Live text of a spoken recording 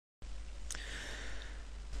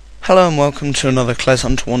Hello and welcome to another CLES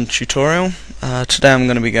Hunter 1 tutorial. Today I'm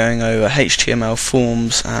going to be going over HTML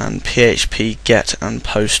forms and PHP GET and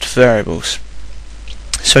POST variables.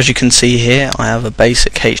 So as you can see here, I have a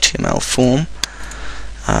basic HTML form.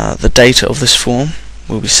 The data of this form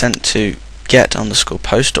will be sent to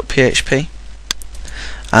get_post.php,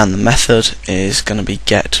 and the method is going to be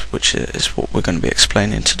get, which is what we're going to be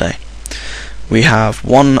explaining today. We have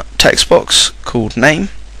one text box called name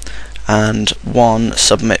and one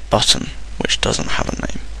submit button which doesn't have a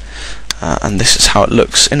name, and this is how it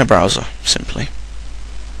looks in a browser simply.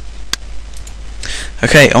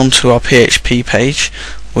 Okay, onto our PHP page,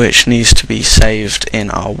 which needs to be saved in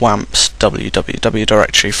our WAMP's www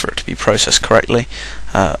directory for it to be processed correctly.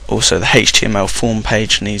 Also the HTML form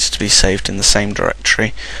page needs to be saved in the same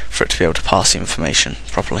directory for it to be able to pass the information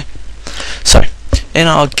properly. So in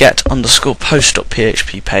our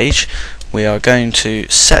get_post.php page, we are going to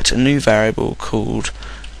set a new variable called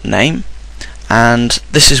name, and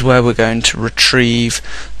this is where we're going to retrieve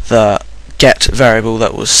the get variable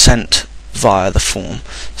that was sent via the form.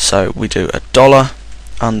 So we do $_GET,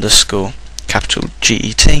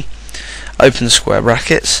 open square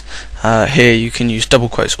brackets. Here you can use double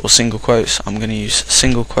quotes or single quotes. I'm going to use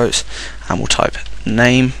single quotes, and we'll type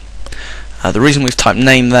name. The reason we've typed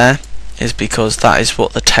name there is because that is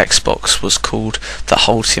what the text box was called that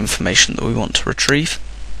holds the information that we want to retrieve.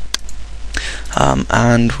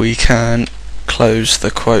 And we can close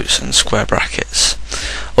the quotes and square brackets.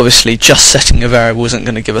 Obviously just setting a variable isn't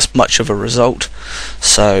going to give us much of a result,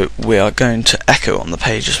 so we are going to echo on the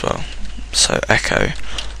page as well. So echo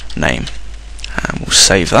name, and we'll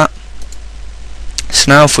save that.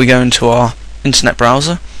 So now if we go into our internet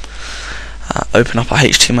browser, open up our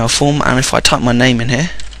HTML form, and if I type my name in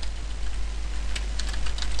here,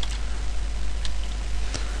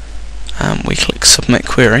 we click submit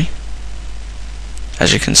query,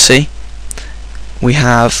 as you can see we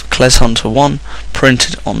have CLES Hunter 1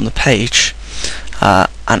 printed on the page,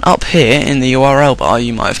 and up here in the URL bar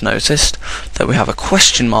you might have noticed that we have a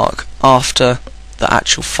question mark after the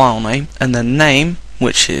actual file name, and then name,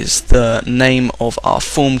 which is the name of our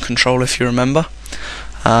form control, if you remember,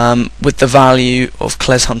 with the value of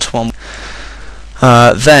CLES Hunter 1.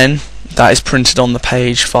 Then that is printed on the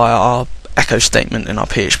page via our echo statement in our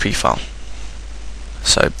PHP file.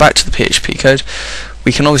 So back to the PHP code.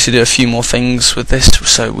 We can obviously do a few more things with this,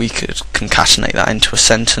 so we could concatenate that into a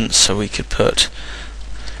sentence. So we could put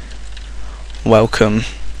welcome,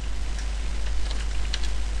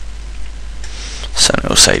 so it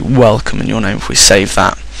will say welcome in your name if we save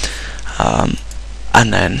that,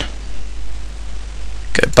 and then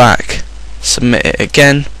go back, submit it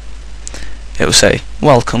again, it will say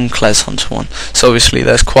welcome CLES Hunter 1. So obviously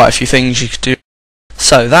there's quite a few things you could do.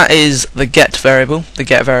 So that is the get variable. The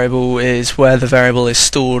get variable is where the variable is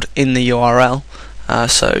stored in the URL.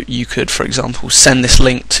 So you could, for example, send this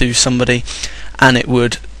link to somebody and it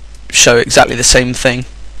would show exactly the same thing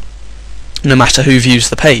no matter who views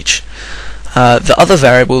the page. The other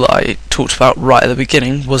variable that I talked about right at the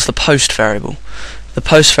beginning was the post variable. The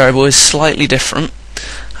post variable is slightly different.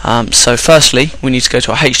 So firstly we need to go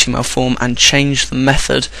to our HTML form and change the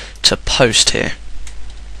method to post here.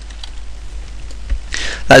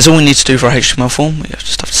 That is all we need to do for our HTML form. We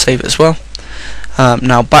just have to save it as well.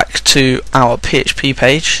 Now back to our PHP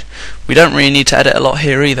page. We don't really need to edit a lot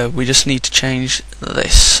here either. We just need to change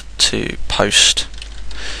this to post.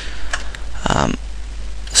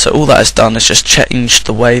 So all that is done is just change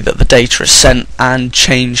the way that the data is sent and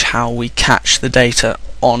change how we catch the data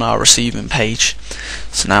on our receiving page.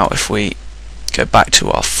 So now if we go back to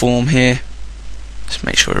our form here, just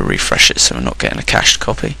make sure we refresh it so we're not getting a cached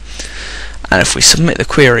copy, and if we submit the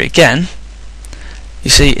query again, you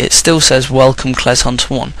see it still says welcome CLES Hunter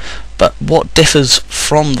 1, but what differs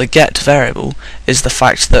from the get variable is the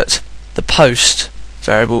fact that the post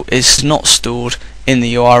variable is not stored in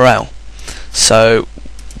the URL. So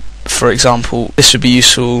for example, this would be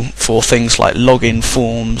useful for things like login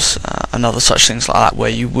forms and other such things like that, where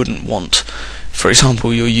you wouldn't want, for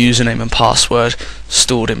example, your username and password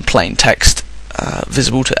stored in plain text,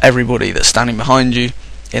 visible to everybody that's standing behind you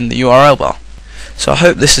in the URL bar. So I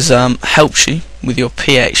hope this has helped you with your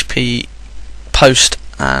PHP post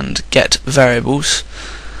and get variables.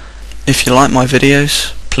 If you like my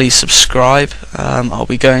videos, please subscribe. I'll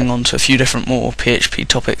be going on to a few different more PHP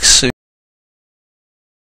topics soon.